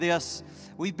This.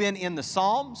 We've been in the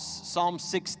Psalms, Psalm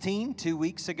 16 2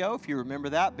 weeks ago. If you remember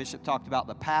that, Bishop talked about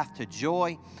the path to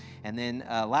joy. And then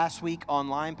last week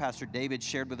online, Pastor David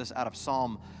shared with us out of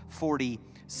Psalm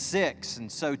 46.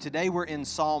 And so today we're in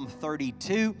Psalm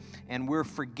 32, and we're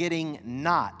forgetting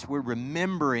not. We're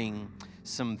remembering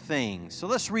some things. So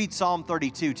let's read Psalm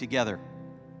 32 together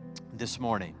this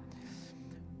morning.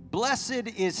 Blessed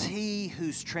is he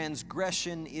whose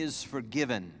transgression is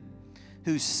forgiven,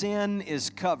 whose sin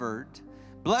is covered.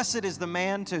 Blessed is the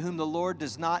man to whom the Lord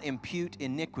does not impute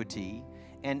iniquity,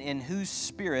 and in whose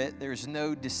spirit there's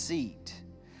no deceit.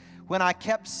 When I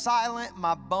kept silent,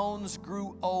 my bones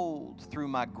grew old through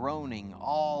my groaning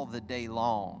all the day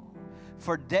long.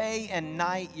 For day and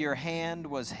night your hand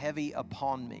was heavy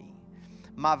upon me.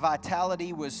 My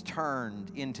vitality was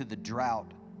turned into the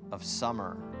drought of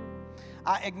summer.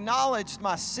 I acknowledged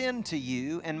my sin to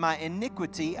you, and my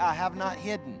iniquity I have not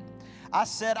hidden. I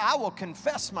said, I will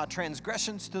confess my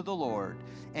transgressions to the Lord,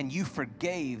 and you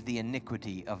forgave the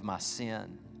iniquity of my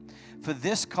sin. For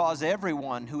this cause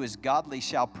everyone who is godly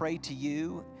shall pray to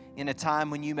you in a time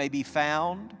when you may be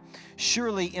found.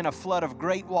 Surely in a flood of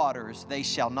great waters they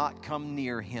shall not come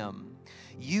near him.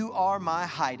 You are my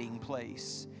hiding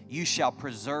place. You shall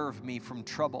preserve me from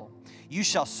trouble. You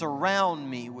shall surround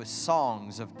me with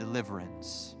songs of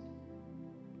deliverance.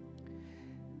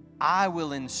 I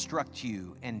will instruct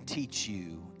you and teach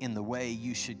you in the way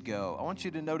you should go. I want you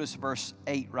to notice verse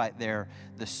 8 right there.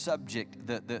 The subject,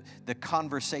 the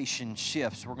conversation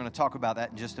shifts. We're going to talk about that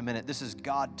in just a minute. This is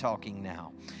God talking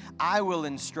now. I will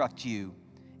instruct you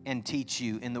and teach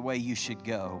you in the way you should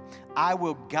go. I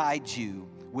will guide you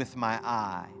with my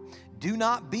eye. Do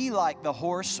not be like the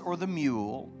horse or the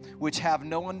mule, which have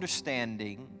no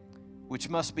understanding, which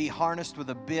must be harnessed with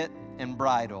a bit and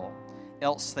bridle,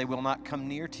 else they will not come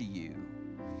near to you.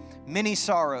 Many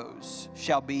sorrows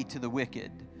shall be to the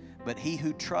wicked, but he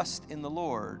who trusts in the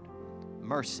Lord,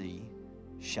 mercy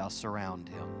shall surround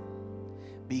him.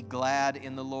 Be glad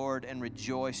in the Lord and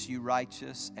rejoice, you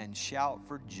righteous, and shout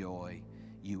for joy,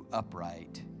 you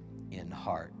upright in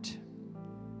heart.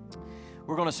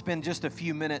 We're going to spend just a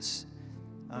few minutes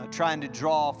trying to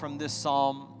draw from this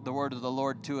psalm the word of the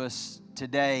Lord to us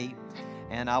today.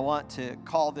 And I want to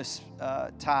call this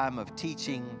time of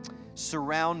teaching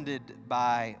Surrounded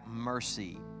by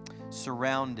Mercy.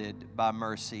 Surrounded by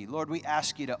Mercy. Lord, we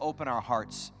ask you to open our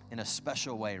hearts in a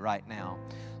special way right now.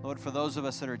 Lord, for those of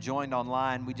us that are joined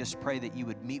online, we just pray that you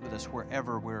would meet with us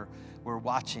wherever we're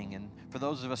watching. And for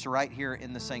those of us right here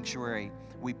in the sanctuary,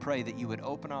 we pray that you would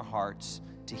open our hearts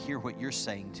to hear what you're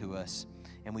saying to us.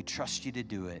 And we trust you to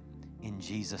do it in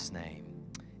Jesus' name.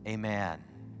 Amen.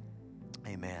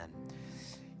 Amen.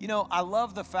 You know, I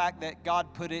love the fact that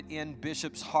God put it in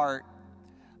Bishop's heart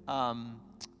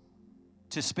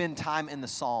to spend time in the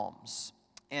Psalms.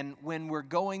 And when we're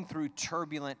going through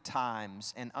turbulent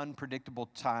times and unpredictable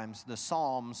times, the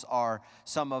Psalms are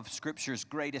some of Scripture's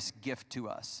greatest gift to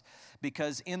us.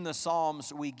 Because in the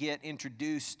Psalms, we get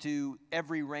introduced to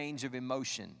every range of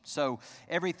emotion. So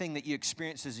everything that you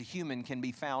experience as a human can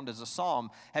be found as a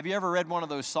psalm. Have you ever read one of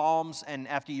those psalms, and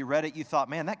after you read it, you thought,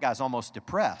 man, that guy's almost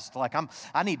depressed. Like,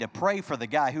 I need to pray for the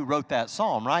guy who wrote that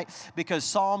psalm, right? Because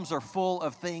psalms are full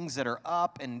of things that are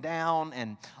up and down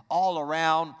and all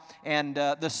around. And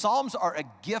the psalms are a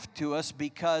gift to us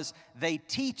because they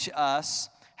teach us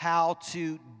how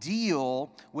to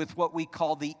deal with what we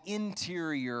call the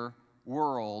interior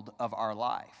world of our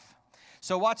life.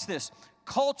 So watch this.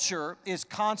 Culture is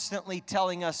constantly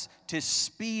telling us to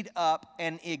speed up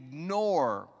and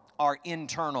ignore our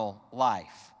internal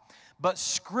life. But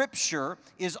Scripture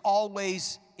is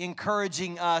always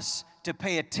encouraging us to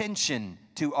pay attention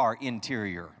to our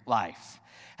interior life.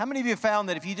 How many of you have found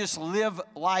that if you just live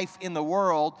life in the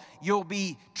world, you'll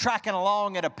be tracking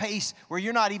along at a pace where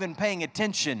you're not even paying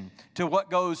attention to what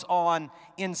goes on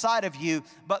inside of you?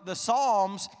 But the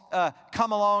Psalms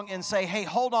come along and say, hey,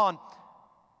 hold on.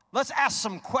 Let's ask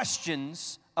some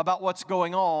questions about what's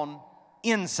going on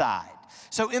inside.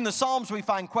 So in the Psalms, we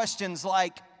find questions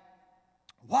like,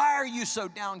 why are you so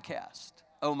downcast,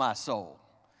 O my soul?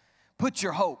 Put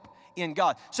your hope in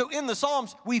God. So in the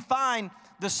Psalms, we find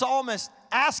the psalmist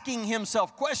asking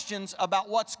himself questions about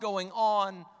what's going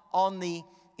on the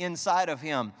inside of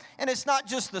him. And it's not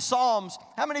just the Psalms.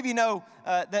 How many of you know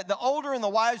that the older and the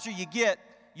wiser you get,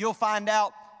 you'll find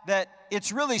out that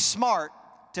it's really smart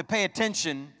to pay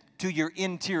attention to your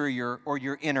interior or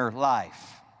your inner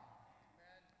life.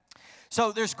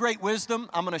 So there's great wisdom.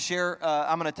 I'm going to share,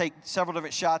 I'm going to take several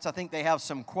different shots. I think they have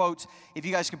some quotes. If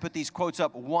you guys can put these quotes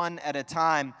up one at a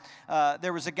time.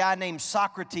 There was a guy named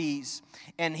Socrates,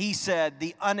 and he said,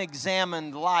 the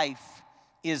unexamined life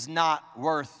is not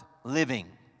worth living.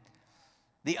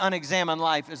 The unexamined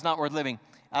life is not worth living.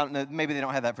 I don't know, maybe they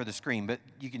don't have that for the screen, but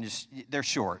you can just, they're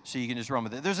short, so you can just run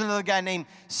with it. There's another guy named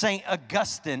St.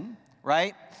 Augustine,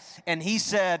 right? And he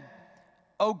said,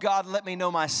 "Oh God, let me know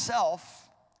myself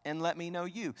and let me know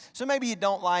you." So maybe you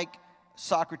don't like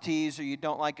Socrates or you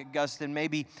don't like Augustine.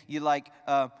 Maybe you like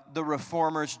the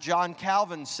reformers. John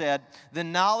Calvin said, "The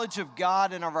knowledge of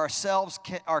God and of ourselves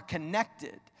are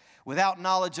connected. Without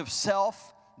knowledge of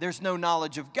self, there's no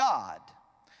knowledge of God.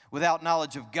 Without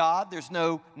knowledge of God, there's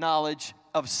no knowledge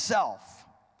of self."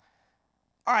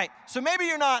 All right, so maybe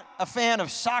you're not a fan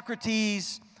of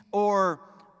Socrates or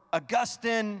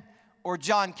Augustine or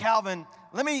John Calvin.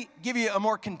 Let me give you a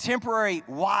more contemporary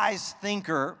wise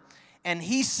thinker, and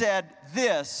he said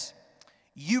this: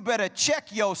 "You better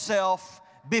check yourself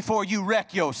before you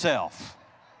wreck yourself."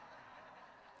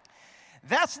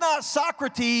 That's not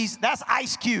Socrates, that's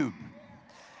Ice Cube.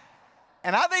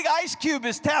 And I think Ice Cube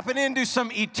is tapping into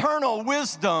some eternal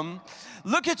wisdom.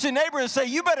 Look at your neighbor and say,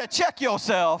 "You better check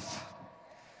yourself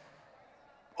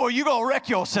or you're going to wreck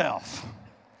yourself."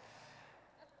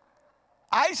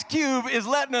 Ice Cube is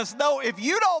letting us know if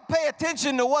you don't pay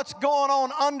attention to what's going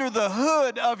on under the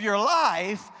hood of your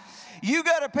life, you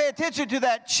got to pay attention to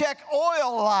that check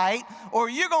oil light, or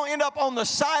you're going to end up on the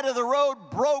side of the road,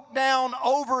 broke down,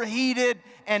 overheated,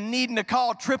 and needing to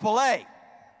call AAA.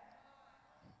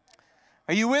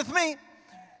 Are you with me?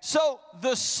 So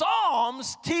the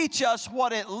Psalms teach us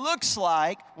what it looks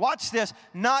like, watch this,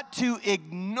 not to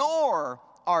ignore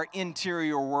our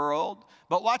interior world,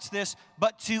 but watch this,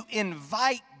 but to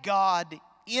invite God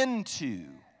into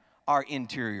our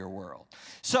interior world.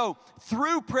 So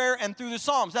through prayer and through the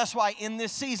Psalms, that's why in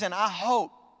this season I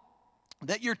hope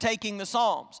that you're taking the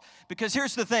Psalms. Because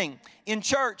here's the thing, in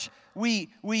church, we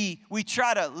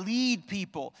try to lead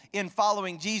people in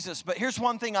following Jesus. But here's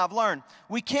one thing I've learned.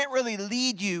 We can't really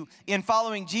lead you in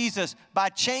following Jesus by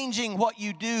changing what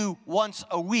you do once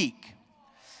a week.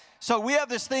 So we have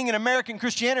this thing in American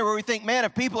Christianity where we think, man,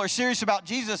 if people are serious about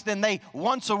Jesus, then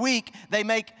once a week, they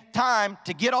make time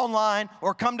to get online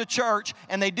or come to church,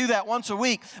 and they do that once a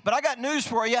week. But I got news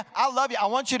for you. I love you. I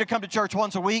want you to come to church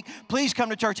once a week. Please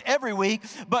come to church every week.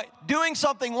 But doing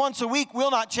something once a week will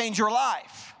not change your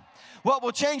life. What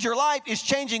will change your life is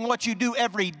changing what you do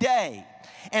every day.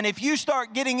 And if you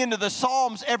start getting into the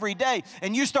Psalms every day,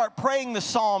 and you start praying the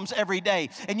Psalms every day,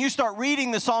 and you start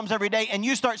reading the Psalms every day, and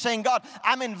you start saying, "God,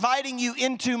 I'm inviting you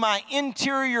into my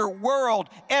interior world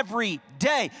every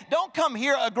day." Don't come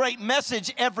hear a great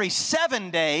message every 7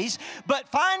 days, but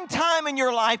find time in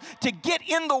your life to get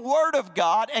in the Word of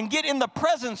God and get in the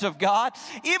presence of God,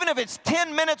 even if it's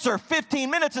 10 minutes or 15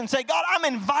 minutes, and say, "God, I'm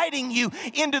inviting you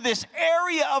into this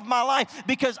area of my life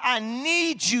because I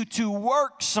need you to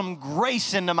work some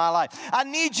grace into my life. I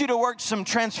need you to work some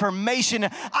transformation.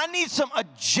 I need some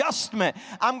adjustment.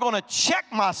 I'm going to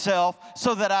check myself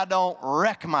so that I don't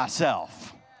wreck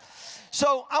myself."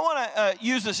 So I want to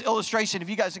use this illustration. If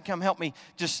you guys can come help me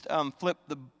just flip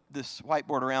this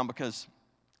whiteboard around, because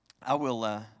I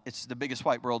will, it's the biggest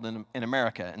whiteboard in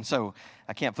America, and so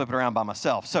I can't flip it around by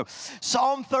myself. So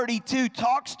Psalm 32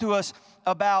 talks to us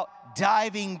about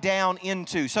diving down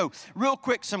into. So real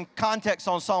quick, some context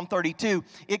on Psalm 32.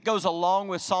 It goes along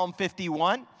with Psalm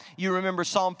 51. You remember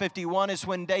Psalm 51 is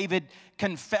when David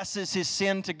confesses his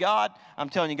sin to God. I'm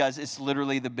telling you guys, it's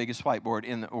literally the biggest whiteboard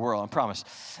in the world, I promise.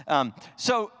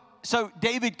 So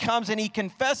David comes and he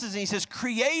confesses and he says,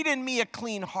 "Create in me a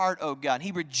clean heart, O God."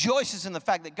 He rejoices in the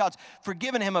fact that God's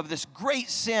forgiven him of this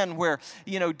great sin where,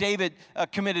 David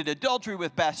committed adultery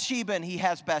with Bathsheba, and he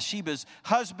has Bathsheba's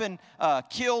husband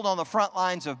killed on the front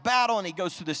lines of battle, and he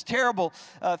goes through this terrible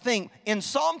thing. In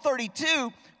Psalm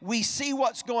 32, we see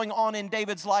what's going on in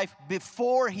David's life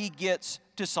before he gets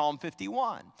to Psalm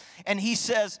 51. And he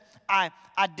says, I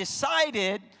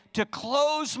decided to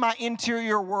close my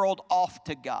interior world off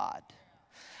to God.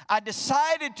 I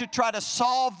decided to try to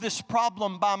solve this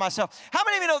problem by myself. How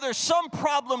many of you know there's some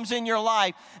problems in your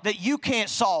life that you can't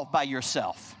solve by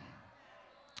yourself?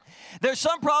 There's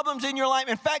some problems in your life.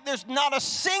 In fact, there's not a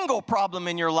single problem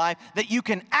in your life that you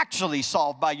can actually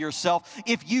solve by yourself.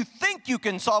 If you think you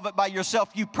can solve it by yourself,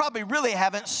 you probably really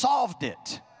haven't solved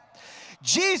it.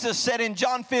 Jesus said in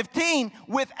John 15,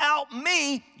 "Without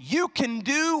me, you can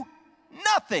do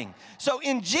nothing." So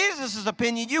in Jesus'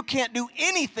 opinion, you can't do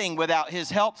anything without his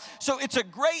help. So it's a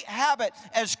great habit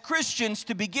as Christians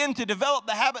to begin to develop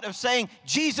the habit of saying,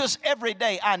 "Jesus, every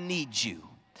day I need you.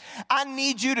 I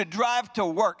need you to drive to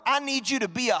work. I need you to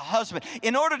be a husband.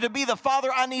 In order to be the father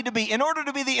I need to be, in order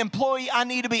to be the employee I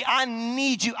need to be, I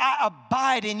need you. I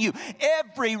abide in you.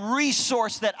 Every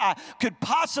resource that I could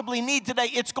possibly need today,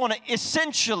 it's going to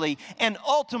essentially and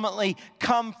ultimately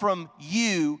come from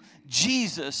you,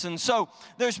 Jesus. And so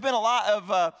there's been a lot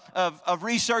of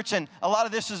research, and a lot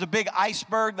of this is a big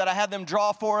iceberg that I had them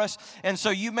draw for us. And so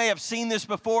you may have seen this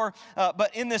before,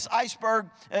 but in this iceberg,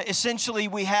 essentially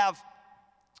we have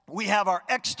our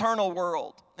external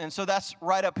world. And so that's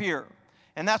right up here.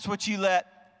 And that's what you let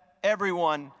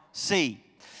everyone see.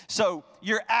 So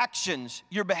your actions,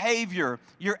 your behavior,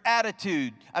 your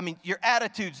attitudes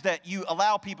that you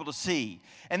allow people to see.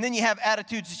 And then you have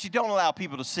attitudes that you don't allow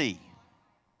people to see.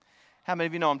 How many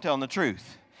of you know I'm telling the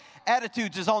truth?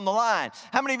 Attitudes is on the line.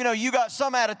 How many of you know you got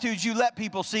some attitudes you let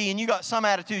people see, and you got some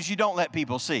attitudes you don't let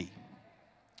people see?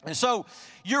 And so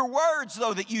your words,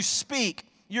 though, that you speak,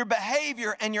 your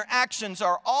behavior and your actions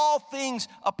are all things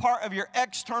a part of your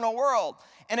external world.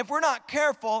 And if we're not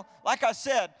careful, like I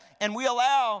said, and we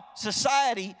allow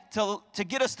society to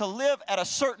get us to live at a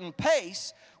certain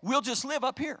pace, we'll just live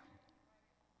up here.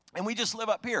 And we just live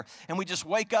up here, and we just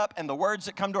wake up, and the words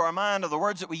that come to our mind are the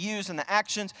words that we use and the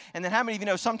actions. And then how many of you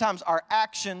know sometimes our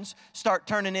actions start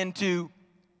turning into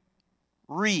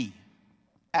reactions?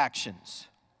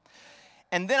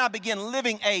 And then I begin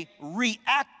living a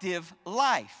reactive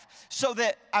life, so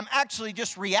that I'm actually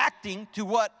just reacting to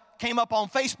what came up on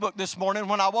Facebook this morning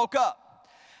when I woke up.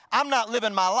 I'm not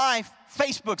living my life,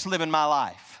 Facebook's living my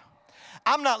life.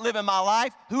 I'm not living my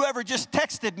life. Whoever just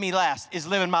texted me last is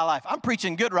living my life. I'm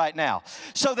preaching good right now.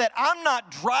 So that I'm not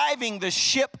driving the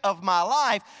ship of my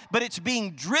life, but it's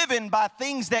being driven by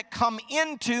things that come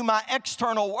into my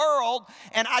external world,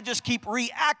 and I just keep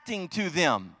reacting to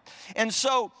them. And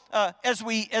so as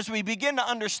we begin to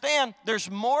understand,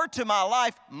 there's more to my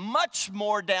life, much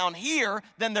more down here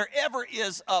than there ever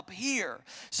is up here.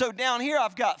 So down here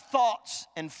I've got thoughts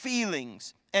and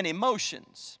feelings and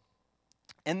emotions.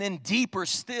 And then deeper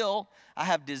still, I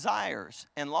have desires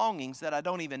and longings that I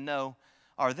don't even know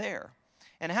are there.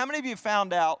 And how many of you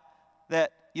found out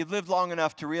that you've lived long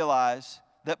enough to realize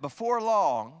that before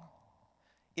long,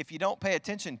 if you don't pay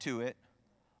attention to it,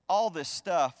 all this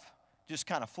stuff just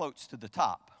kind of floats to the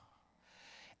top?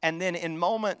 And then in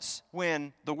moments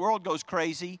when the world goes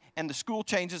crazy and the school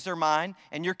changes their mind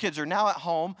and your kids are now at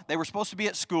home, they were supposed to be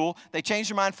at school, they changed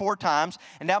their mind 4 times,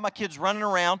 and now my kid's running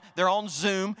around, they're on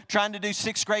Zoom trying to do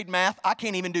 6th grade math. I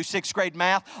can't even do 6th grade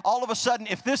math. All of a sudden,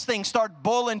 if this thing starts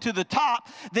boiling to the top,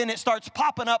 then it starts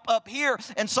popping up here,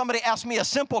 and somebody asks me a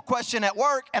simple question at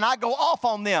work, and I go off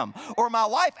on them. Or my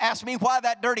wife asks me why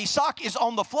that dirty sock is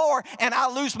on the floor, and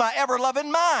I lose my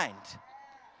ever-loving mind.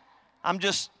 I'm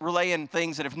just relaying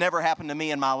things that have never happened to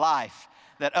me in my life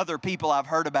that other people I've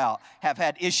heard about have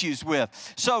had issues with.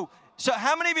 So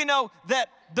how many of you know that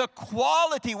the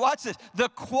quality, watch this, the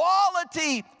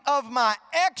quality of my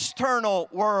external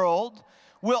world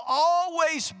will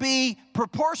always be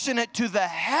proportionate to the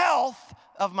health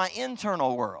of my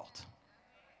internal world?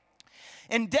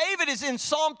 And David is in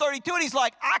Psalm 32, and he's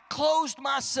like, I closed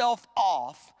myself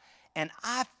off, and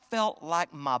I felt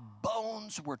like my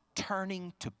bones were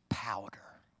turning to powder.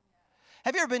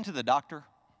 Have you ever been to the doctor?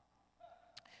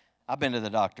 I've been to the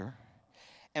doctor.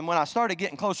 And when I started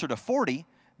getting closer to 40,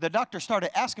 the doctor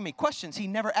started asking me questions he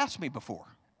never asked me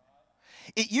before.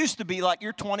 It used to be like,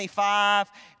 you're 25,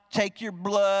 take your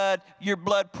blood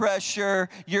pressure,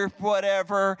 your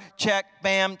whatever, check,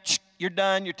 bam, you're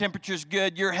done, your temperature's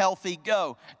good, you're healthy,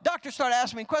 go. Doctor started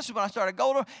asking me questions when I started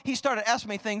going. He started asking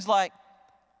me things like,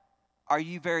 are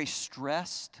you very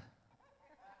stressed?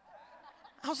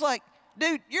 I was like,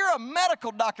 dude, you're a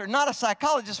medical doctor, not a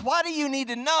psychologist. Why do you need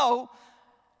to know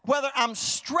whether I'm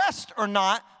stressed or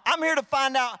not? I'm here to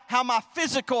find out how my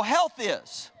physical health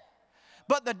is.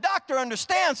 But the doctor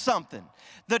understands something.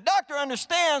 The doctor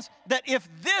understands that if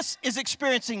this is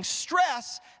experiencing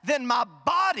stress, then my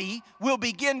body will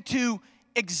begin to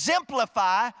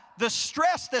exemplify the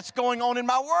stress that's going on in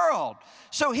my world.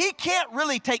 So he can't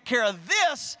really take care of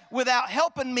this without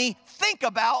helping me think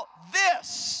about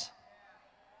this.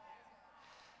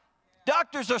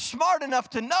 Doctors are smart enough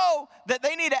to know that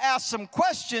they need to ask some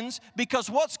questions,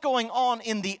 because what's going on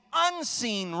in the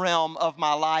unseen realm of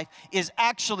my life is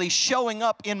actually showing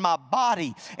up in my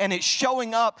body, and it's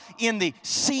showing up in the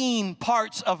seen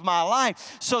parts of my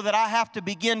life, so that I have to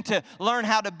begin to learn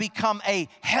how to become a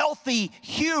healthy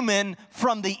human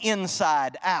from the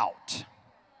inside out.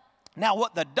 Now,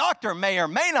 what the doctor may or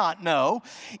may not know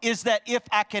is that if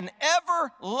I can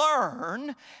ever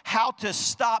learn how to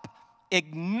stop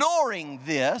ignoring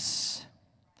this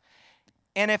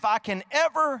And if I can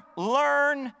ever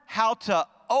learn how to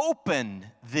open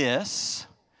this,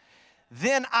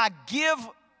 then I give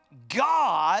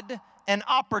God an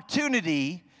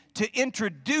opportunity to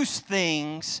introduce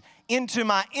things into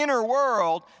my inner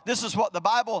world. This is what the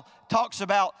Bible talks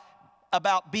about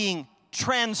being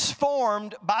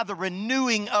transformed by the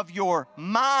renewing of your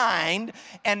mind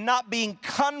and not being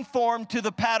conformed to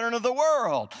the pattern of the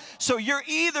world. So you're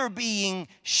either being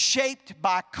shaped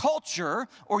by culture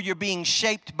or you're being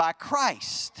shaped by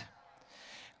Christ.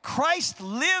 Christ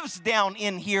lives down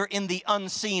in here in the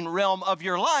unseen realm of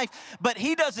your life, but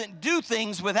He doesn't do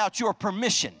things without your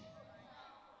permission.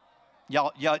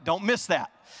 Y'all don't miss that.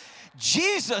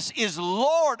 Jesus is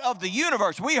Lord of the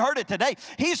universe. We heard it today.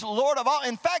 He's Lord of all.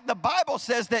 In fact, the Bible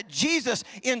says that Jesus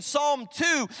in Psalm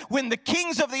 2, when the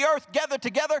kings of the earth gather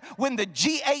together, when the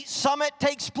G8 summit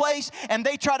takes place and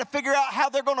they try to figure out how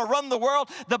they're going to run the world,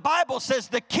 the Bible says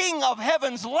the King of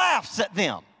heavens laughs at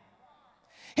them.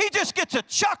 He just gets a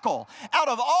chuckle out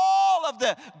of all of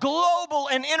the global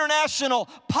and international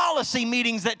policy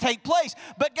meetings that take place.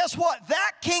 But guess what?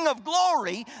 That King of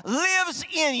glory lives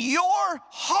in your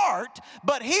heart,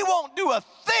 but He won't do a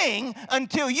thing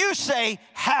until you say,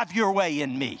 have your way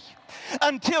in me.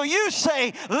 Until you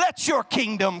say, let your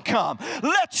kingdom come.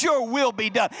 Let your will be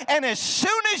done. And as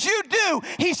soon as you do,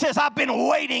 He says, I've been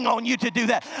waiting on you to do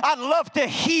that. I'd love to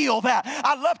heal that.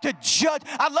 I'd love to judge.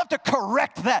 I'd love to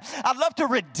correct that. I'd love to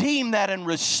redeem that and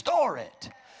restore it.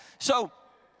 So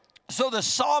the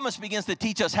psalmist begins to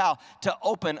teach us how to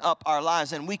open up our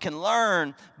lives. And we can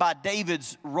learn by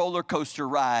David's roller coaster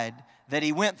ride that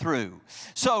he went through.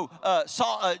 So,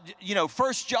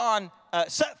 3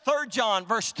 John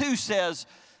verse 2 says,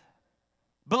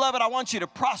 Beloved, I want you to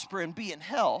prosper and be in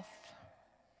health,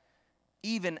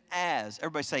 even as,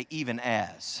 everybody say, even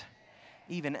as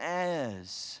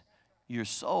your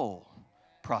soul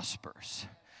prospers.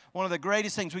 One of the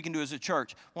greatest things we can do as a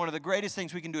church, one of the greatest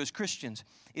things we can do as Christians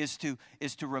is to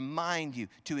remind you,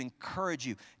 to encourage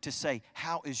you, to say,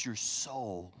 how is your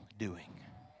soul doing?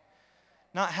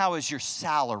 Not how is your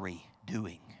salary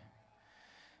doing?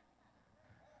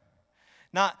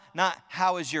 Not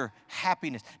how is your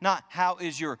happiness. Not how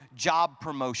is your job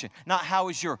promotion. Not how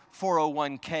is your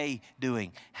 401k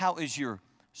doing. How is your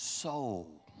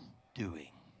soul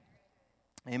doing?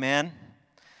 Amen?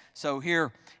 So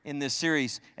here in this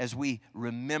series, as we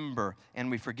remember and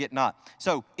we forget not.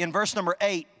 So in verse number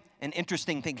 8, an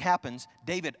interesting thing happens.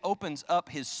 David opens up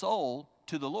his soul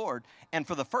to the Lord. And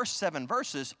for the first 7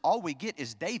 verses, all we get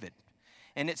is David.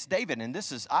 And it's David, and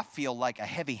this is, I feel like a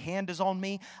heavy hand is on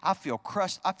me. I feel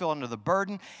crushed. I feel under the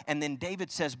burden. And then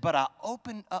David says, but I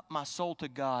opened up my soul to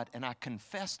God, and I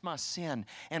confessed my sin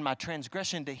and my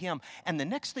transgression to Him. And the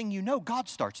next thing you know, God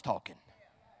starts talking.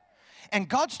 And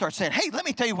God starts saying, hey, let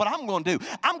me tell you what I'm going to do.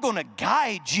 I'm going to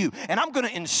guide you, and I'm going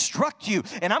to instruct you,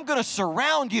 and I'm going to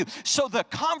surround you. So the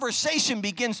conversation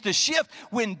begins to shift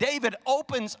when David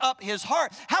opens up his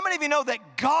heart. How many of you know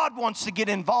that God wants to get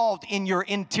involved in your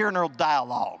internal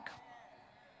dialogue?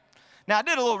 Now, I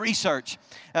did a little research.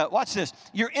 Watch this.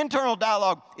 Your internal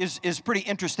dialogue is pretty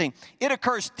interesting. It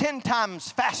occurs 10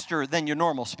 times faster than your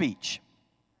normal speech.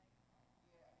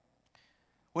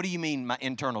 What do you mean, my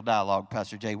internal dialogue,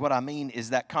 Pastor Jay? What I mean is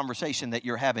that conversation that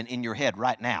you're having in your head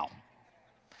right now.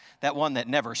 That one that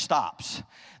never stops.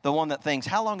 The one that thinks,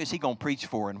 how long is he going to preach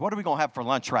for? And what are we going to have for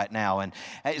lunch right now? And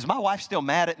is my wife still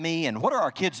mad at me? And what are our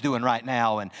kids doing right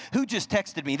now? And who just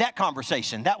texted me? That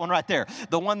conversation, that one right there.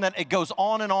 The one that it goes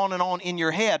on and on and on in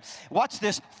your head. Watch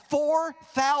this,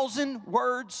 4,000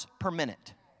 words per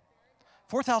minute.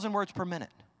 4,000 words per minute.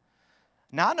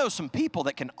 Now, I know some people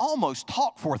that can almost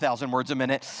talk 4,000 words a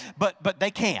minute, but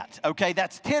they can't, okay?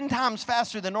 That's 10 times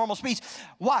faster than normal speech.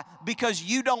 Why? Because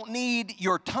you don't need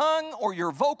your tongue or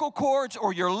your vocal cords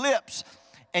or your lips,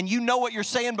 and you know what you're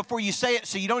saying before you say it,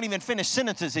 so you don't even finish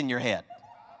sentences in your head.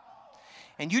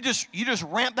 And you just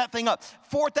ramp that thing up.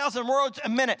 4,000 words a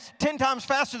minute, 10 times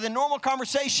faster than normal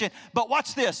conversation. But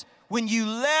watch this. When you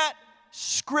let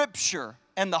Scripture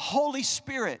and the Holy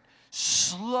Spirit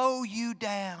slow you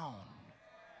down,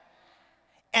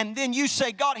 and then you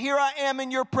say, God, here I am in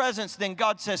your presence. Then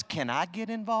God says, can I get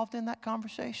involved in that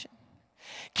conversation?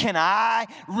 Can I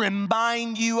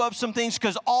remind you of some things?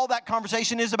 Because all that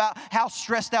conversation is about how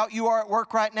stressed out you are at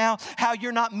work right now, how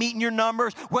you're not meeting your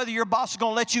numbers, whether your boss is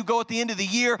going to let you go at the end of the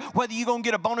year, whether you're going to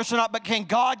get a bonus or not. But can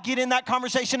God get in that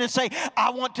conversation and say, I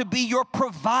want to be your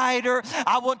provider.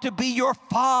 I want to be your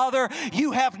father.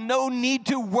 You have no need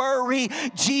to worry.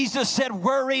 Jesus said,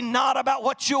 worry not about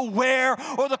what you'll wear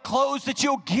or the clothes that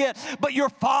you'll get, but your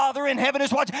Father in heaven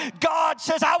is watching. God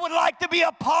says, I would like to be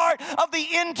a part of the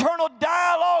internal dialogue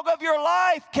dialogue of your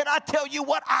life. Can I tell you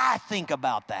what I think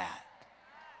about that?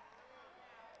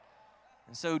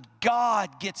 And so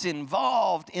God gets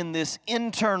involved in this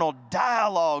internal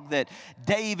dialogue that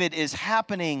David is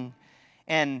happening,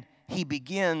 and he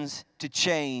begins to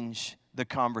change the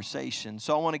conversation.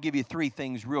 So I want to give you 3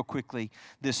 things real quickly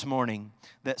this morning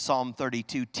that Psalm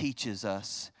 32 teaches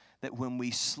us, that when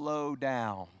we slow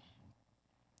down,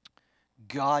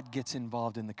 God gets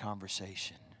involved in the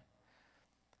conversation.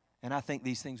 And I think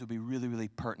these things will be really, really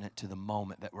pertinent to the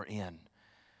moment that we're in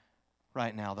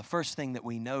right now. The first thing that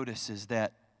we notice is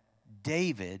that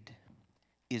David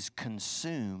is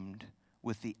consumed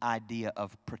with the idea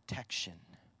of protection.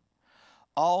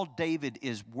 All David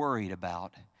is worried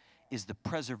about is the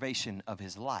preservation of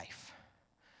his life.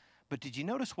 But did you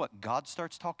notice what God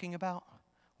starts talking about?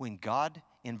 When God,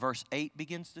 in verse 8,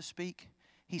 begins to speak,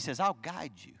 he says, I'll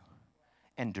guide you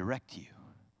and direct you.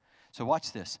 So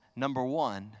watch this. Number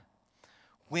 1,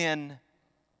 when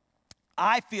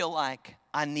I feel like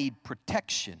I need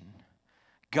protection,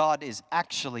 God is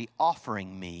actually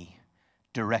offering me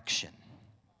direction.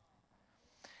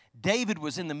 David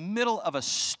was in the middle of a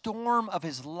storm of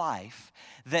his life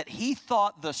that he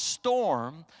thought the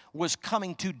storm was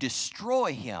coming to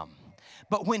destroy him.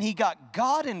 But when he got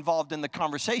God involved in the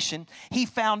conversation, he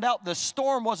found out the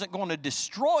storm wasn't going to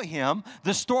destroy him.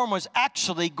 The storm was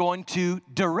actually going to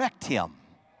direct him.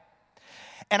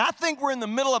 And I think we're in the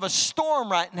middle of a storm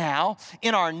right now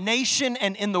in our nation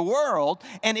and in the world.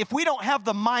 And if we don't have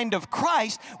the mind of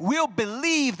Christ, we'll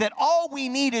believe that all we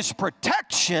need is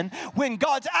protection, when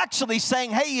God's actually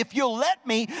saying, hey, if you'll let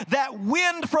me, that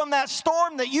wind from that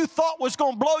storm that you thought was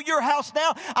going to blow your house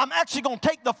down, I'm actually going to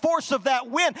take the force of that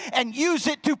wind and use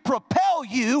it to propel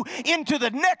you into the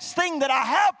next thing that I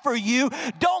have for you.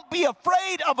 Don't be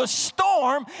afraid of a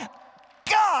storm.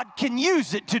 God can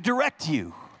use it to direct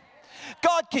you.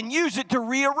 God can use it to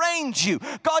rearrange you.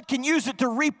 God can use it to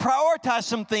reprioritize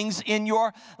some things in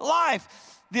your life.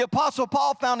 The Apostle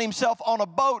Paul found himself on a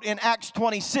boat in Acts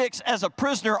 26 as a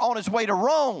prisoner on his way to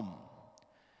Rome.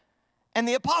 And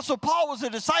the Apostle Paul was a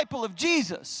disciple of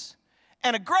Jesus.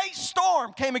 And a great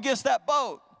storm came against that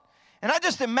boat. And I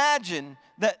just imagine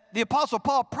that the Apostle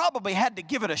Paul probably had to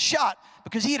give it a shot,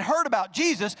 because he had heard about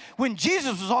Jesus. When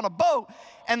Jesus was on a boat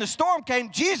and the storm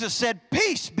came, Jesus said,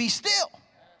 peace, be still.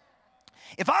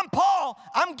 If I'm Paul,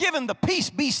 I'm giving the peace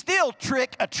be still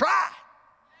trick a try.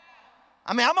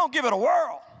 I mean, I'm going to give it a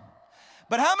whirl.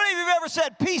 But how many of you have ever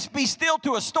said peace be still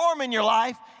to a storm in your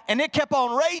life and it kept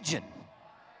on raging?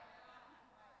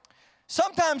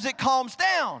 Sometimes it calms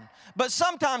down, but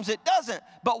sometimes it doesn't.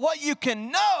 But what you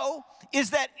can know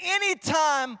is that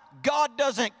anytime God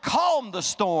doesn't calm the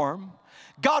storm,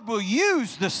 God will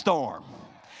use the storm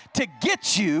to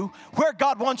get you where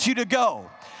God wants you to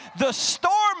go. The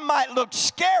storm might look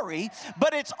scary,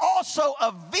 but it's also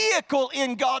a vehicle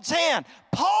in God's hand.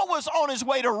 Paul was on his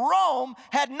way to Rome,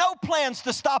 had no plans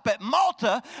to stop at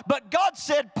Malta, but God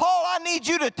said, Paul, I need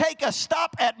you to take a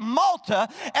stop at Malta,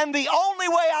 and the only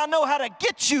way I know how to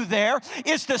get you there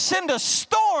is to send a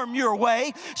storm your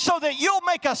way so that you'll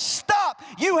make a stop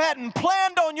you hadn't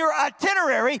planned on your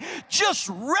itinerary. Just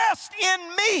rest in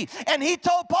me. And he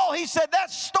told Paul, he said, that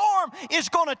storm is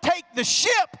going to take the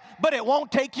ship, but it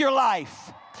won't take your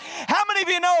life. How many of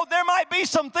you know there might be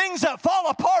some things that fall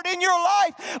apart in your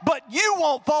life, but you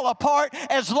won't fall apart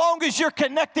as long as you're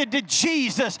connected to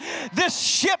Jesus? This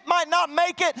ship might not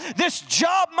make it. This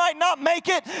job might not make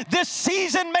it. This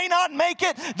season may not make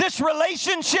it. This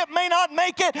relationship may not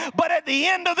make it. But at the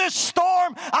end of this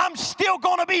storm, I'm still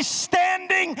going to be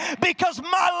standing because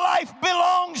my life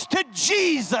belongs to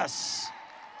Jesus.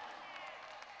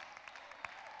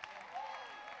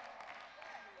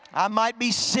 I might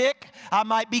be sick, I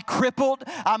might be crippled,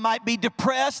 I might be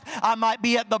depressed, I might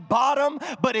be at the bottom,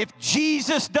 but if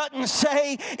Jesus doesn't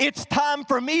say it's time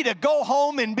for me to go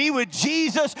home and be with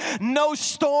Jesus, no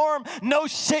storm, no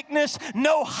sickness,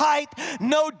 no height,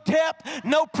 no depth,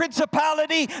 no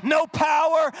principality, no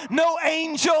power, no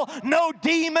angel, no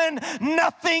demon,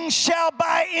 nothing shall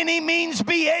by any means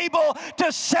be able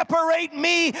to separate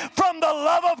me from the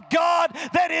love of God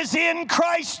that is in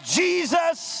Christ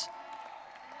Jesus.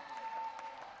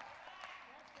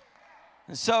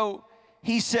 And so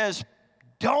he says,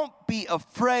 don't be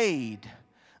afraid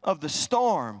of the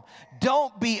storm.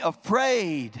 Don't be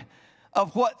afraid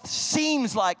of what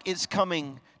seems like it's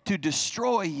coming to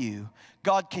destroy you.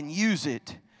 God can use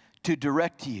it to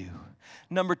direct you.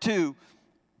 Number 2,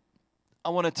 I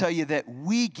want to tell you that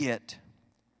we get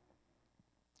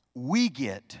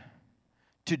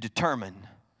to determine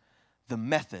the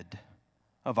method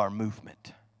of our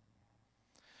movement.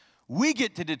 We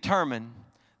get to determine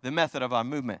the method of our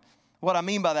movement. What I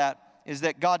mean by that is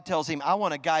that God tells him, I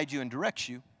want to guide you and direct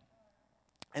you.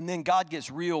 And then God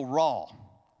gets real raw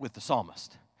with the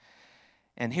psalmist.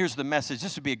 And here's the message.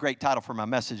 This would be a great title for my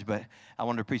message, but I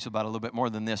wanted to preach about it a little bit more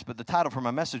than this. But the title for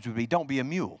my message would be, Don't Be a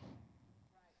Mule.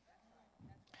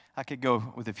 I could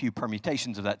go with a few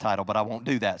permutations of that title, but I won't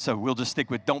do that. So we'll just stick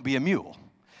with Don't Be a Mule.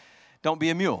 Don't be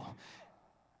a mule.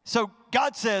 So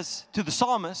God says to the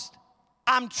psalmist,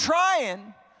 I'm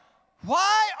trying.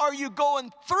 Why are you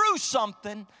going through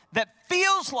something that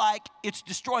feels like it's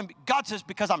destroying me? God says,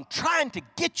 because I'm trying to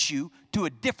get you to a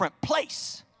different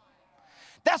place.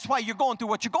 That's why you're going through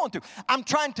what you're going through. I'm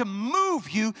trying to move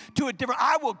you to a different,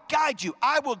 I will guide you.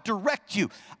 I will direct you.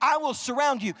 I will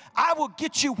surround you. I will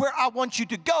get you where I want you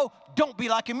to go. Don't be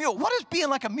like a mule. What does being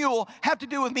like a mule have to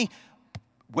do with me?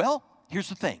 Well, here's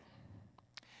the thing.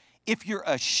 If you're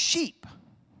a sheep,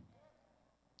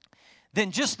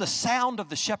 then just the sound of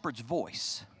the shepherd's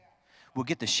voice will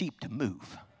get the sheep to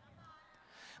move.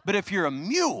 But if you're a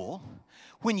mule,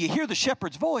 when you hear the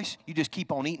shepherd's voice, you just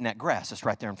keep on eating that grass that's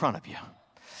right there in front of you.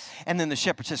 And then the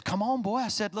shepherd says, come on, boy. I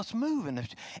said, let's move.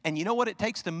 And you know what it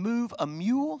takes to move a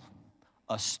mule?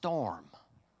 A storm.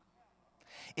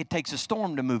 It takes a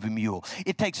storm to move a mule.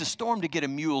 It takes a storm to get a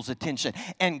mule's attention.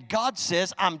 And God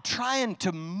says, I'm trying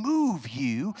to move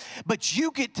you, but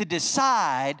you get to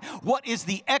decide what is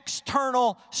the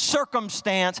external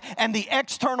circumstance and the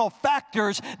external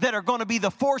factors that are going to be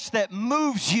the force that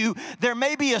moves you. There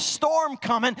may be a storm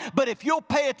coming, but if you'll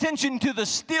pay attention to the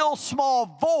still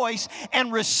small voice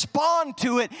and respond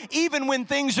to it, even when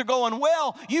things are going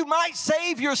well, you might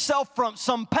save yourself from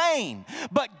some pain.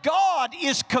 But God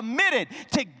is committed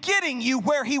to getting you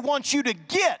where He wants you to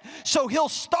get. So He'll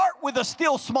start with a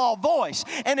still small voice.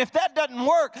 And if that doesn't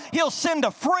work, He'll send a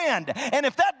friend. And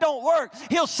if that don't work,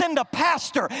 He'll send a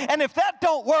pastor. And if that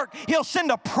don't work, He'll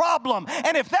send a problem.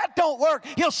 And if that don't work,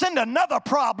 He'll send another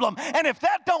problem. And if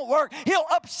that don't work, He'll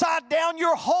upside down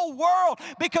your whole world,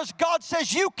 because God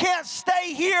says you can't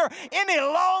stay here any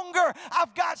longer.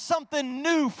 I've got something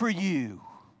new for you.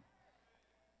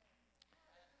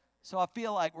 So I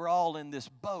feel like we're all in this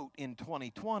boat in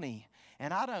 2020,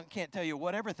 and can't tell you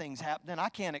what everything's happening. I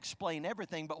can't explain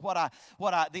everything, but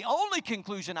the only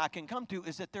conclusion I can come to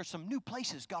is that there's some new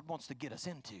places God wants to get us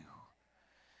into.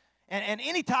 And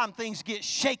anytime things get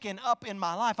shaken up in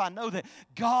my life, I know that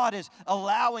God is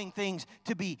allowing things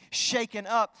to be shaken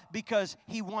up because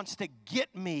He wants to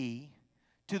get me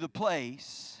to the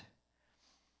place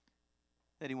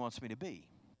that He wants me to be.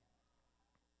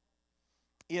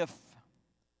 If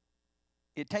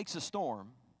it takes a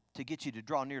storm to get you to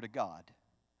draw near to God,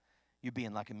 you're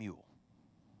being like a mule.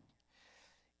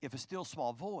 If a still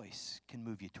small voice can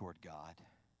move you toward God,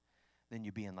 then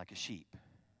you're being like a sheep.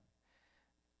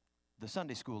 The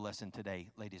Sunday school lesson today,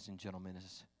 ladies and gentlemen,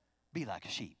 is be like a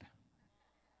sheep.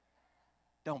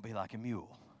 Don't be like a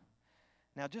mule.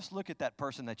 Now just look at that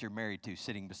person that you're married to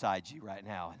sitting beside you right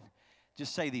now, and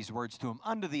just say these words to him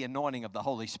under the anointing of the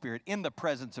Holy Spirit, in the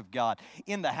presence of God,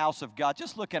 in the house of God.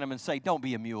 Just look at him and say, don't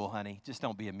be a mule, honey. Just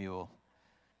don't be a mule.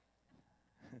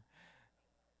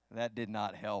 That did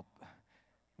not help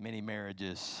many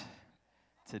marriages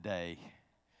today.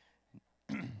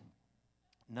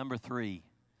 Number three,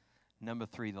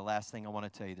 the last thing I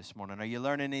want to tell you this morning. Are you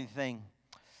learning anything?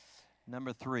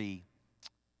 Number three,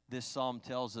 this psalm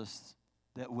tells us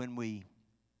that when we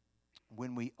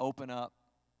open up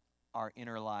our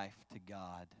inner life to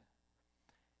God,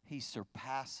 He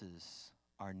surpasses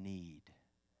our need.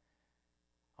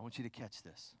 I want you to catch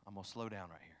this. I'm going to slow down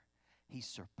right here. He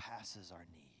surpasses our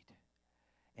need,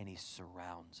 and He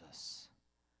surrounds us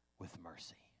with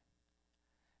mercy.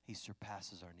 He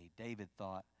surpasses our need. David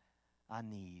thought, I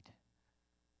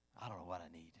don't know what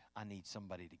I need. I need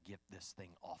somebody to get this thing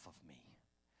off of me.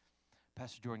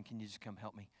 Pastor Jordan, can you just come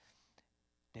help me?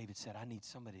 David said, I need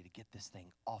somebody to get this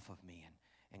thing off of me.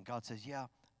 And God says, yeah,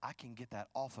 I can get that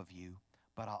off of you,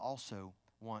 but I also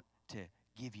want to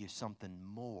give you something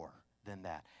more than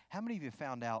that. How many of you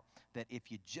found out that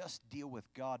if you just deal with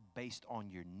God based on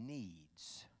your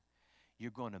needs,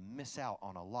 you're going to miss out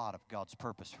on a lot of God's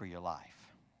purpose for your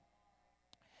life?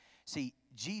 See,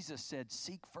 Jesus said,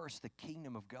 seek first the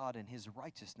kingdom of God and His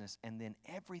righteousness, and then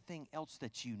everything else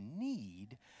that you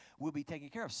need will be taken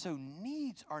care of. So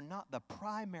needs are not the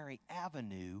primary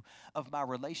avenue of my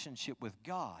relationship with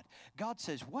God. God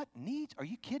says, what needs? Are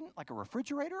you kidding? Like a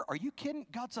refrigerator? Are you kidding?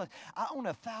 God says, I own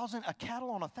a cattle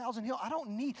on 1,000 hills. I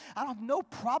don't have no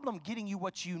problem getting you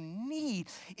what you need.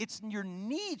 It's your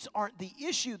needs aren't the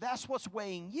issue. That's what's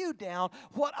weighing you down.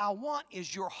 What I want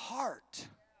is your heart.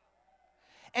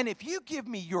 And if you give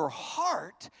me your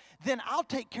heart, then I'll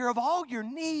take care of all your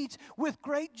needs with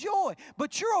great joy.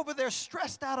 But you're over there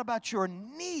stressed out about your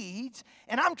needs,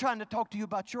 and I'm trying to talk to you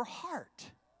about your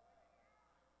heart.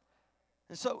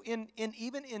 And so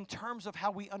even in terms of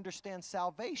how we understand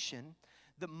salvation,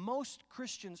 the most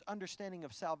Christians' understanding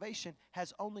of salvation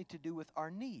has only to do with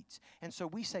our needs. And so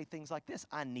we say things like this: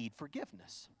 I need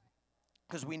forgiveness.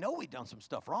 Because we know we've done some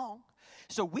stuff wrong.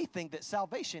 So we think that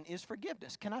salvation is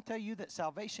forgiveness. Can I tell you that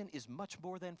salvation is much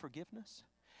more than forgiveness?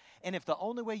 And if the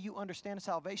only way you understand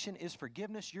salvation is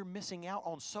forgiveness, you're missing out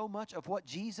on so much of what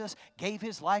Jesus gave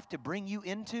his life to bring you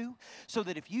into. So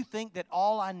that if you think that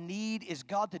all I need is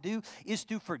God to do is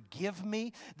to forgive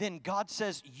me, then God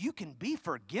says you can be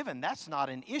forgiven. That's not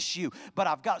an issue. But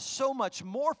I've got so much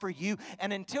more for you.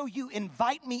 And until you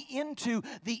invite me into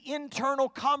the internal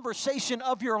conversation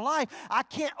of your life, I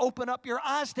can't open up your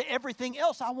eyes to everything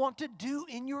else I want to do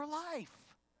in your life.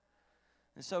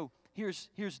 And so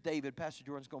Here's David. Pastor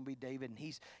Jordan's going to be David, and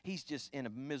he's just in a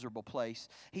miserable place.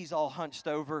 He's all hunched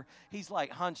over. He's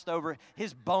like hunched over.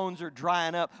 His bones are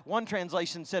drying up. One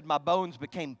translation said, my bones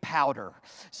became powder.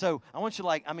 So I want you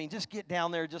to just get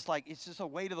down there, just like it's just a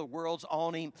weight of the world's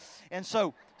on him. And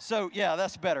so yeah,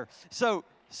 that's better. So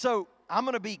I'm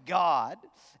going to be God.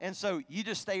 And so you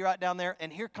just stay right down there,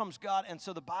 and here comes God. And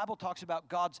so the Bible talks about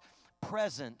God's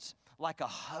presence like a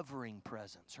hovering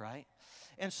presence, right?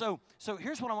 And so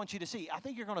here's what I want you to see. I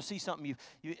think you're going to see something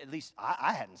you at least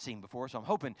I hadn't seen before, so I'm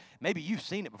hoping maybe you've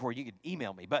seen it before. You could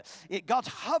email me. But God's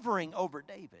hovering over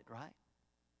David, right?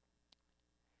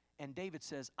 And David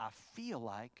says, I feel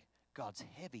like God's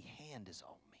heavy hand is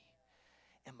on me.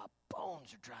 And my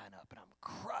bones are drying up, and I'm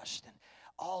crushed, and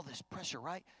all this pressure,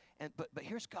 right? But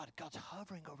here's God. God's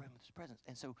hovering over him with his presence.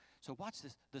 And so watch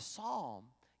this. The psalm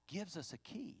gives us a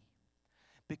key,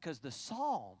 because the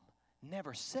psalm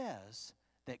never says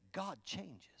that God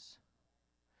changes.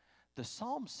 The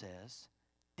psalm says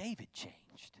David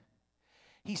changed.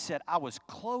 He said, I was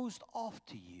closed off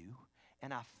to you,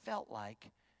 and I felt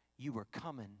like you were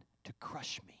coming to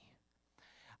crush me.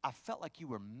 I felt like you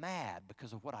were mad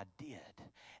because of what I did,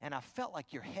 and I felt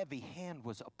like your heavy hand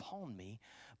was upon me.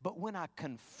 But when I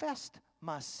confessed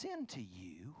my sin to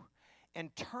you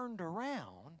and turned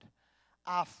around,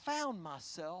 I found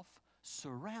myself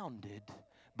surrounded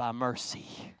by mercy.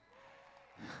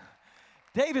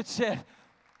 David said,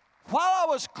 while I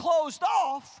was closed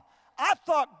off, I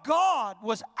thought God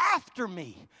was after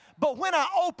me. But when I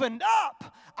opened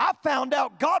up, I found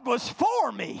out God was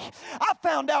for me. I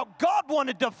found out God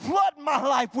wanted to flood my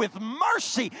life with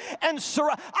mercy. And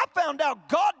I found out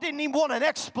God didn't even want an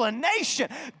explanation.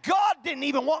 God didn't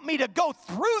even want me to go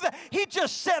through that. He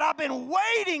just said, I've been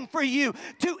waiting for you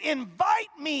to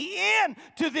invite me in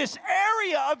to this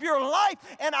area of your life.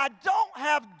 And I don't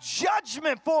have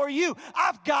judgment for you.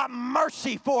 I've got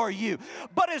mercy for you.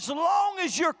 But as long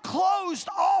as you're closed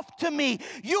off to me,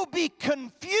 you'll be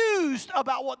confused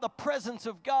about what the presence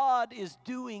of God is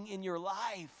doing in your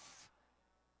life.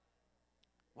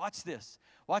 Watch this.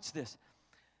 Watch this.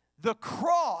 The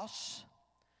cross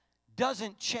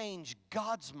doesn't change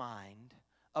God's mind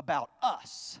about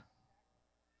us.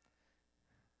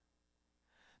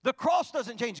 The cross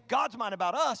doesn't change God's mind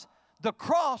about us. The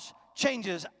cross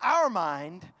changes our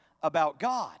mind about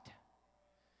God.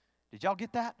 Did y'all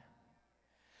get that?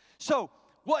 So,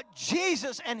 what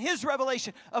Jesus and his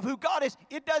revelation of who God is,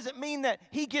 it doesn't mean that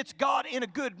he gets God in a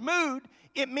good mood.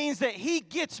 It means that he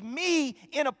gets me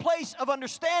in a place of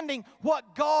understanding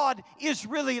what God is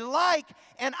really like.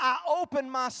 And I open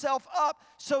myself up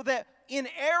so that in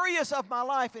areas of my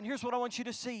life, and here's what I want you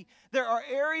to see. There are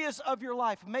areas of your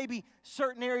life, maybe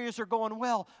certain areas are going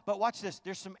well, but watch this.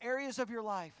 There's some areas of your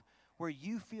life where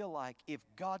you feel like if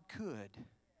God could,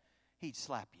 he'd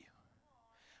slap you.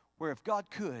 Where if God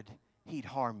could, he'd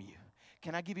harm you.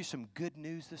 Can I give you some good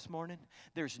news this morning?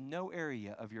 There's no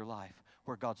area of your life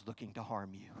where God's looking to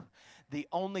harm you. The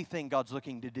only thing God's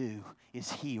looking to do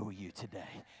is heal you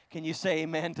today. Can you say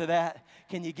amen to that?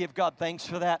 Can you give God thanks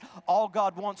for that? All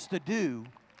God wants to do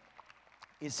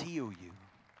is heal you.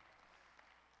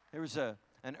 There was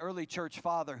an early church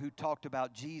father who talked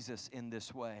about Jesus in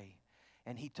this way.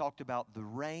 And he talked about the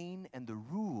reign and the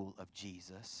rule of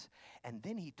Jesus. And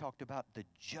then he talked about the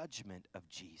judgment of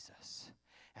Jesus.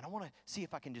 And I want to see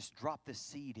if I can just drop this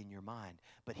seed in your mind.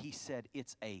 But he said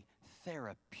it's a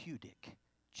therapeutic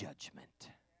judgment.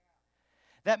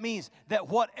 That means that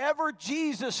whatever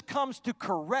Jesus comes to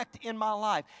correct in my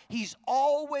life, he's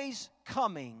always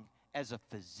coming as a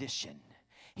physician.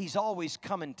 He's always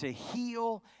coming to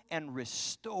heal and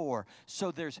restore.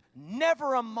 So there's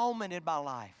never a moment in my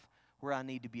life where I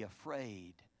need to be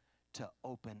afraid to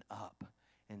open up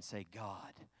and say,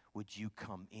 God, would you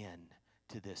come in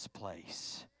to this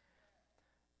place?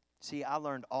 See, I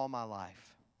learned all my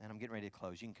life, and I'm getting ready to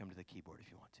close. You can come to the keyboard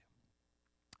if you want to.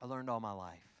 I learned all my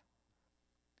life.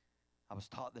 I was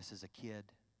taught this as a kid,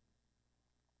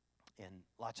 and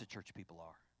lots of church people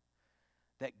are,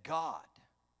 that God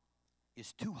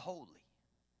is too holy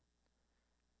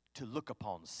to look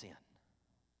upon sin.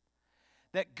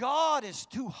 That God is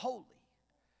too holy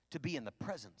to be in the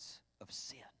presence of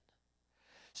sin.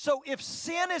 So if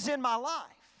sin is in my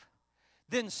life,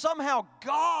 then somehow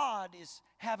God is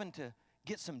having to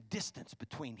get some distance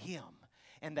between Him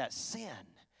and that sin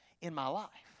in my life.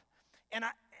 And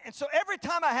so every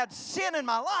time I had sin in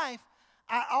my life,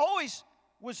 I always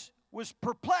was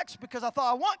perplexed because I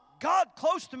thought, I want God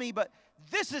close to me, but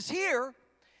this is here,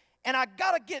 and I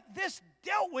got to get this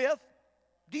dealt with.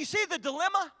 Do you see the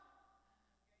dilemma?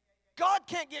 God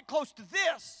can't get close to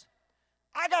this.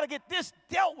 I got to get this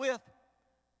dealt with,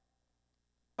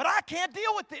 but I can't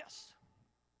deal with this.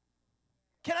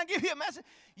 Can I give you a message?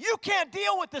 You can't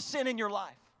deal with the sin in your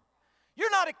life.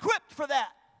 You're not equipped for that.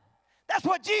 That's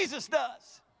what Jesus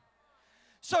does.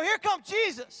 So here comes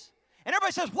Jesus, and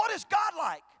everybody says, what is God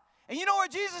like? And you know where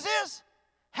Jesus is?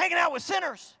 Hanging out with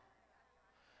sinners.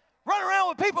 Running around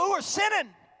with people who are sinning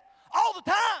all the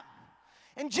time.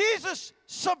 And Jesus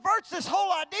subverts this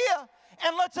whole idea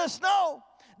and lets us know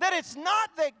that it's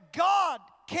not that God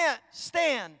can't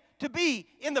stand to be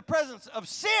in the presence of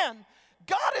sin.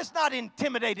 God is not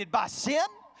intimidated by sin.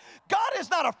 God is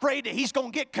not afraid that He's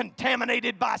going to get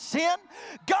contaminated by sin.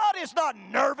 God is not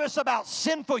nervous about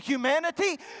sinful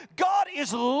humanity. God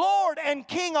is Lord and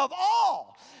King of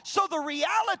all. So the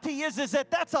reality is that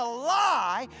that's a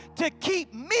lie to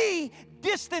keep me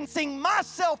distancing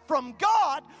myself from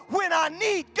God when I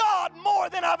need God more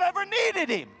than I've ever needed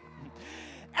Him.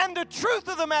 And the truth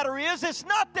of the matter is, it's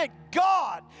not that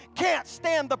God can't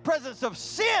stand the presence of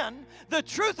sin. The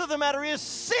truth of the matter is,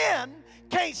 sin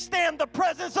can't stand the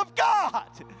presence of God.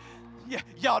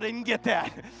 Y'all didn't get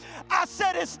that. I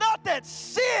said it's not that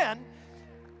sin.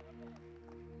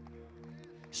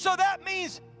 So that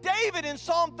means David in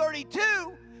Psalm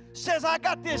 32 says, I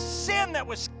got this sin that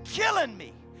was killing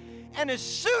me. And as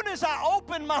soon as I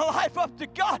opened my life up to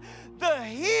God, the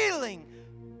healing,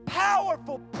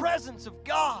 powerful presence of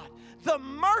God, the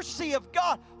mercy of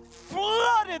God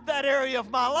flooded that area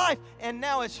of my life. And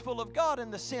now it's full of God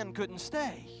and the sin couldn't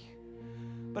stay.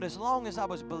 But as long as I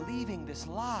was believing this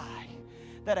lie,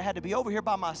 that I had to be over here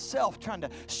by myself trying to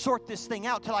sort this thing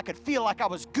out till I could feel like I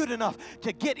was good enough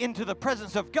to get into the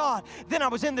presence of God, then I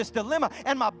was in this dilemma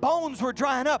and my bones were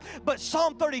drying up. But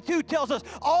Psalm 32 tells us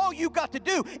all you got to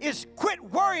do is quit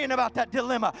worrying about that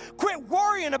dilemma. Quit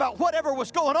worrying about whatever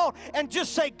was going on and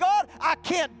just say, God, I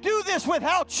can't do this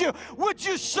without you. Would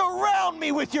you surround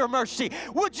me with your mercy?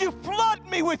 Would you flood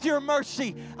me with your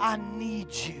mercy? I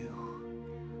need you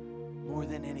more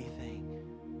than anything.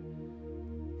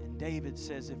 And David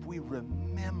says, if we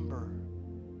remember,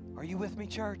 are you with me,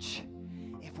 church?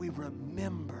 If we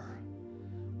remember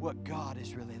what God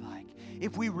is really like,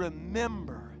 if we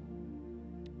remember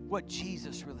what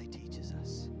Jesus really teaches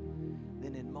us,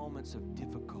 then in moments of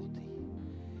difficulty,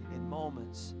 in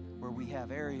moments where we have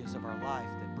areas of our life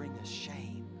that bring us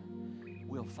shame,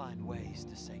 we'll find ways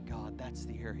to say, God, that's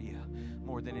the area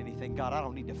more than anything. God, I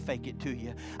don't need to fake it to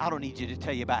you. I don't need you to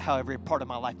tell you about how every part of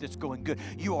my life that's going good.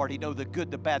 You already know the good,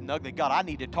 the bad, and the ugly. God, I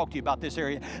need to talk to you about this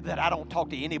area that I don't talk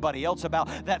to anybody else about.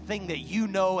 That thing that you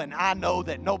know and I know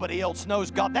that nobody else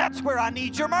knows. God, that's where I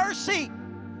need your mercy.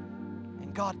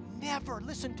 And God never,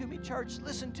 listen to me, church,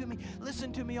 listen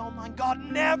to me online. God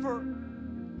never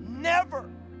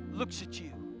looks at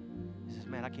you and says,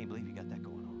 man, I can't believe you got that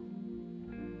going on.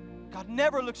 God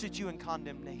never looks at you in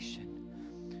condemnation.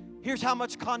 Here's how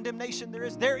much condemnation there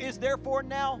is. There is therefore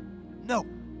now no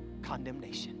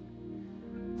condemnation.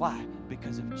 Why?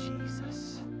 Because of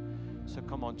Jesus. So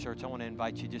come on, church, I want to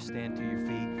invite you to just stand to your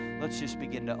feet. Let's just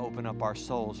begin to open up our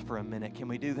souls for a minute. Can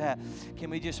we do that? Can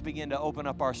we just begin to open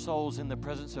up our souls in the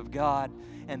presence of God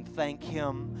and thank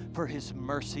Him for His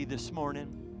mercy this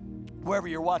morning? Wherever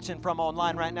you're watching from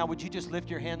online right now, would you just lift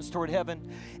your hands toward heaven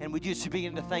and would you just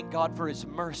begin to thank God for His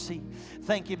mercy?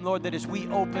 Thank Him, Lord, that as we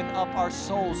open up our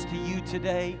souls to you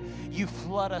today, you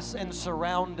flood us and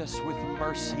surround us with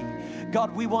mercy.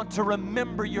 God, we want to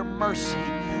remember your mercy.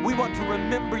 We want to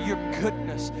remember your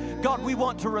goodness. God, we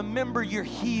want to remember your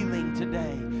healing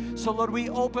today. So, Lord, we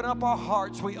open up our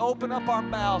hearts. We open up our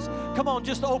mouths. Come on,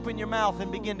 just open your mouth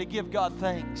and begin to give God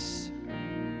thanks.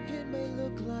 It may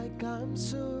look like I'm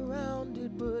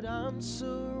surrounded, but I'm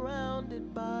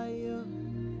surrounded by you.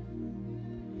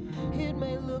 It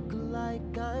may look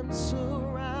like I'm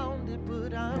surrounded,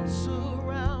 but I'm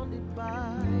surrounded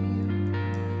by you.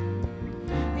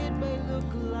 It may look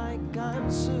like I'm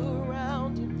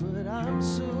surrounded, but I'm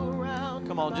surrounded.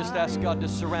 Come on, just by ask God to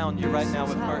surround you right now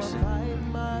with mercy.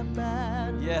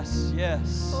 Yes,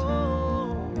 yes.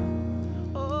 Oh,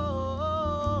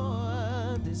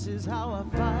 this is how I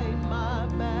fight.